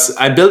 because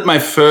I built my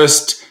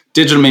first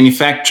digital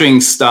manufacturing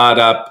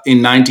startup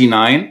in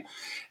 1999,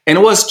 and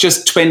it was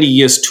just 20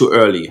 years too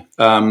early.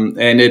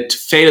 And it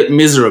failed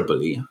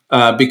miserably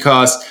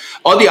because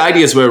all the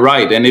ideas were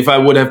right. And if I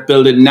would have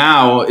built it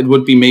now, it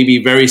would be maybe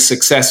very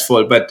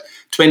successful, but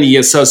 20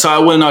 years. So I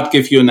will not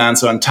give you an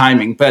answer on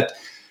timing, but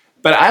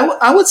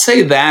I would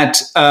say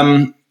that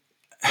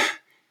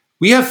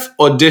we have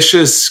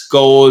audacious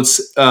goals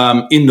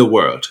in the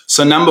world.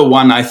 So number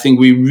one, I think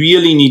we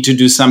really need to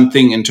do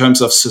something in terms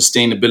of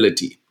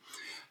sustainability.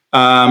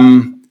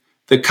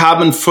 The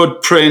carbon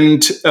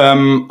footprint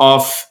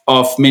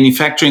of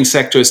manufacturing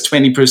sector is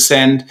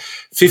 20%.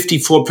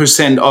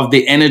 54% of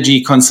the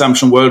energy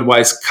consumption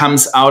worldwide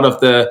comes out of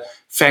the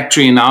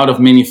factory and out of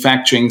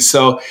manufacturing.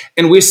 So,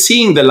 and we're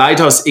seeing the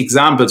lighthouse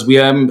examples. We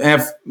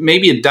have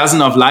maybe a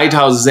dozen of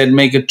lighthouses that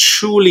make a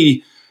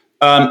truly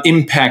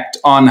impact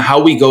on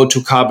how we go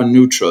to carbon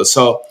neutral.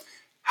 So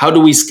how do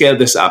we scale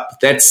this up?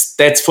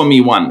 That's for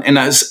me one. And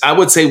as I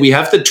would say, we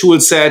have the tool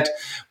set,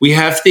 we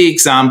have the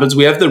examples,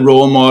 we have the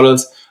role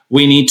models.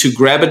 We need to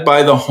grab it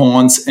by the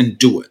horns and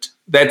do it.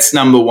 That's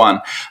number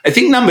one. I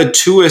think number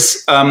two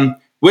is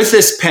with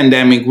this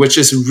pandemic, which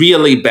is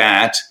really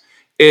bad,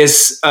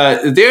 is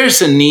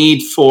there's a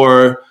need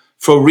for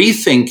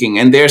rethinking,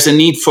 and there's a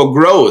need for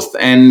growth,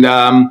 and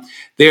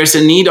there's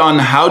a need on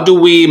how do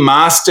we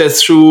master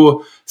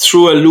through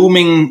a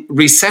looming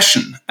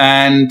recession.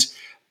 And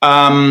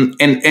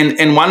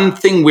one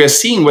thing we're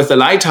seeing with the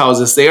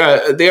lighthouses, they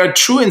are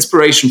true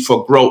inspiration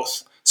for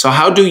growth. So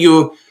how do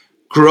you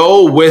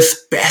grow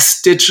with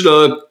best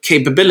digital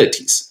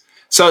capabilities?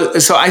 So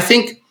I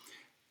think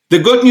the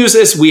good news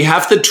is we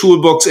have the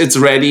toolbox, it's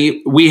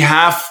ready. We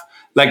have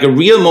like a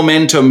real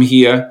momentum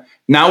here.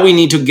 Now we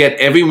need to get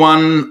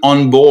everyone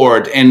on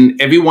board and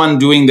everyone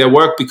doing their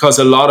work, because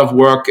a lot of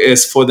work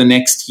is for the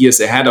next years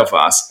ahead of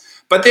us.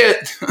 But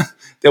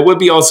there will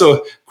be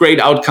also great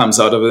outcomes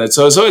out of it.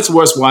 So it's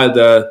worthwhile,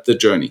 the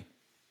journey.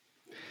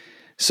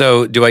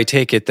 So do I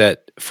take it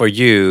that for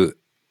you,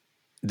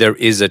 there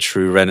is a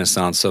true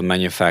renaissance of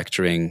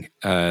manufacturing?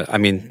 I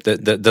mean,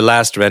 the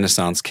last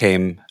renaissance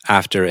came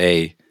after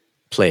a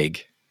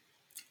plague.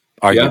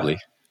 arguably,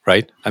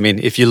 right? I mean,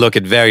 if you look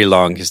at very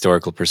long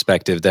historical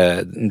perspective,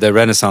 the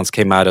Renaissance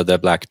came out of the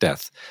Black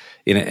Death.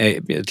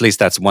 At least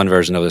that's one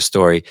version of the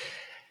story.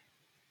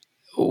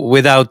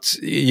 Without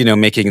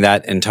making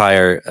that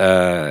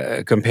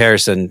entire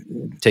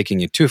comparison,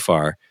 taking it too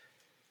far,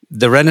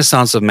 the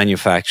Renaissance of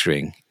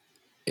manufacturing,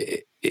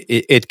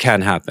 it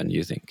can happen.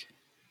 You think?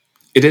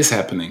 It is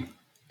happening.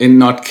 It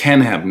not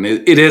can happen.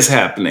 It is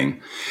happening.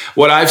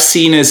 What I've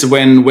seen is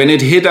when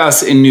it hit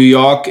us in New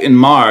York in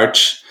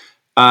March,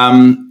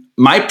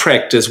 my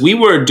practice, we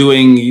were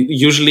doing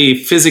usually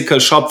physical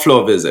shop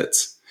floor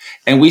visits,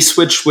 and we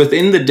switched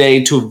within the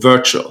day to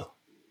virtual.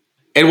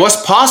 It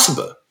was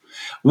possible.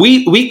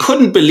 We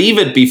couldn't believe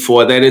it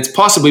before that it's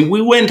possible.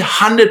 We went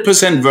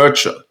 100%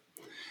 virtual.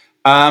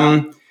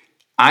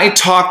 I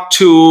talked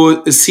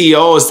to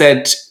CEOs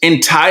that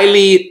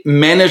entirely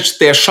managed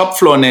their shop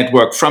floor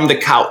network from the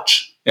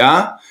couch.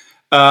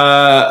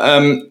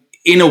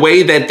 In a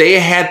way that they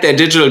had their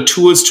digital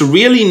tools to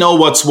really know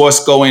what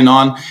was going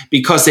on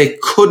because they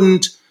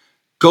couldn't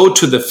go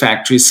to the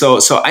factory. So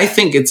I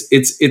think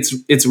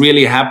it's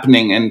really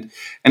happening, and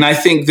I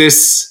think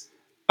this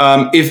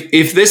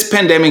if this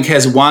pandemic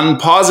has one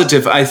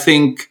positive, I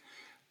think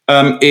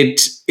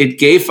it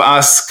gave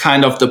us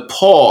kind of the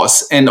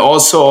pause and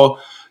also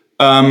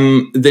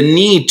the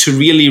need to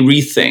really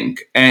rethink,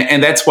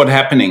 and that's what's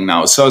happening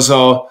now.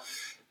 So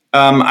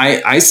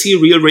I see a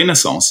real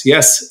renaissance,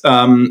 yes,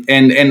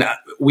 and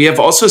we have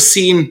also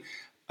seen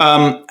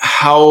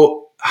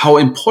how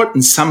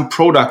important some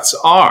products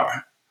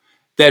are.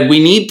 That we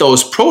need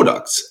those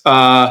products.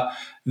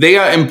 They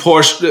are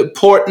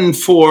important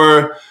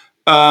for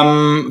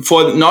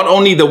not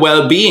only the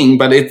well-being,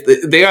 but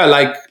they are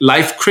like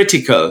life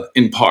critical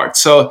in part.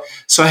 So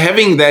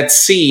having that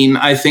seen,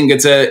 I think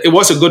it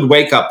was a good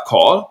wake-up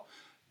call,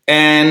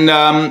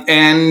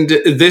 and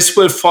this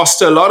will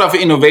foster a lot of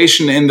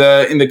innovation in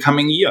the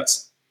coming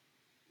years.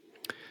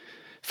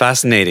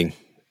 Fascinating.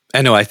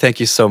 I thank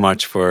you so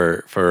much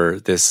for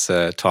this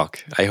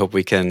talk. I hope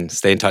we can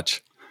stay in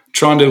touch.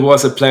 Trond, it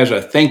was a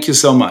pleasure. Thank you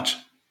so much.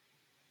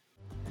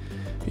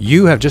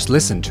 You have just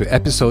listened to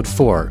episode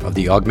 4 of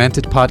the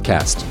Augmented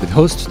Podcast with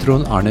host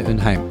Trond Arne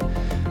Undheim.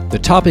 The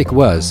topic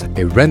was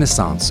a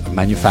renaissance of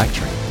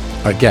manufacturing.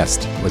 Our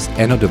guest was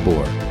Enno de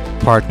Boer,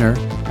 partner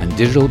and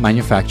digital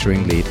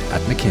manufacturing lead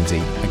at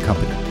McKinsey &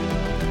 Company.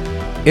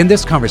 In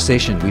this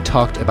conversation, we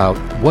talked about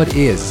what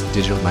is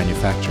digital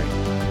manufacturing,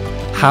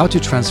 how to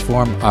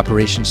transform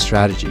operation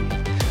strategy,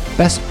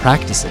 best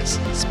practices,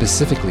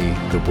 specifically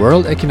the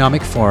World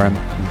Economic Forum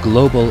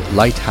Global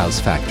Lighthouse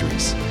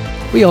Factories.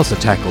 We also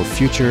tackle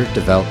future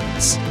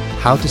developments,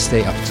 how to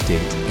stay up to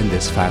date in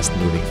this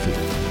fast-moving field,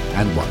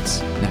 and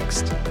what's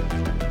next.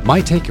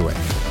 My takeaway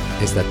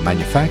is that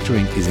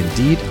manufacturing is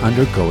indeed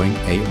undergoing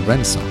a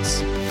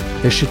renaissance.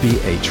 There should be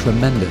a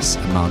tremendous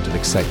amount of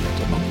excitement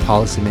among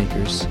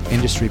policymakers,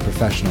 industry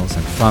professionals,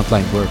 and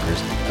frontline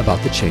workers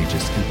about the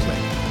changes in play.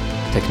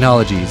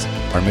 Technologies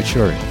are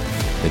maturing.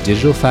 The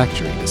digital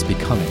factory is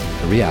becoming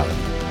a reality.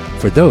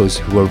 For those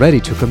who are ready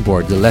to come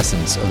board the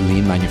lessons of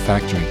lean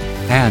manufacturing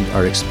and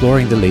are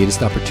exploring the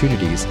latest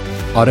opportunities,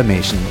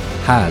 automation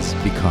has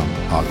become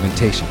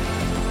augmentation.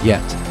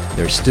 Yet,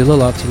 there's still a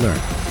lot to learn.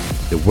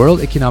 The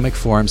World Economic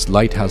Forum's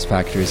Lighthouse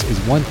Factories is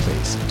one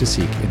place to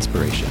seek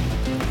inspiration.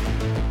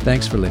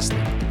 Thanks for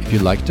listening. If you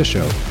liked the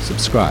show,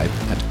 subscribe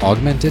at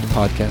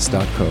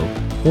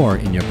augmentedpodcast.co or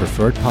in your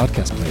preferred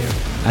podcast player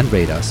and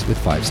rate us with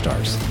 5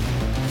 stars.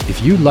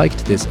 If you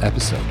liked this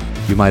episode,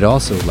 you might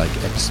also like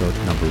episode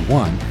number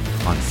 1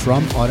 on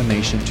From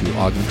Automation to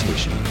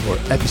Augmentation, or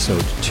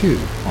episode 2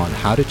 on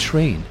how to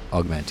train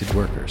augmented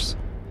workers.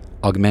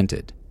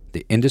 Augmented,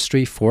 the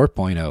Industry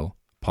 4.0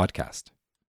 podcast.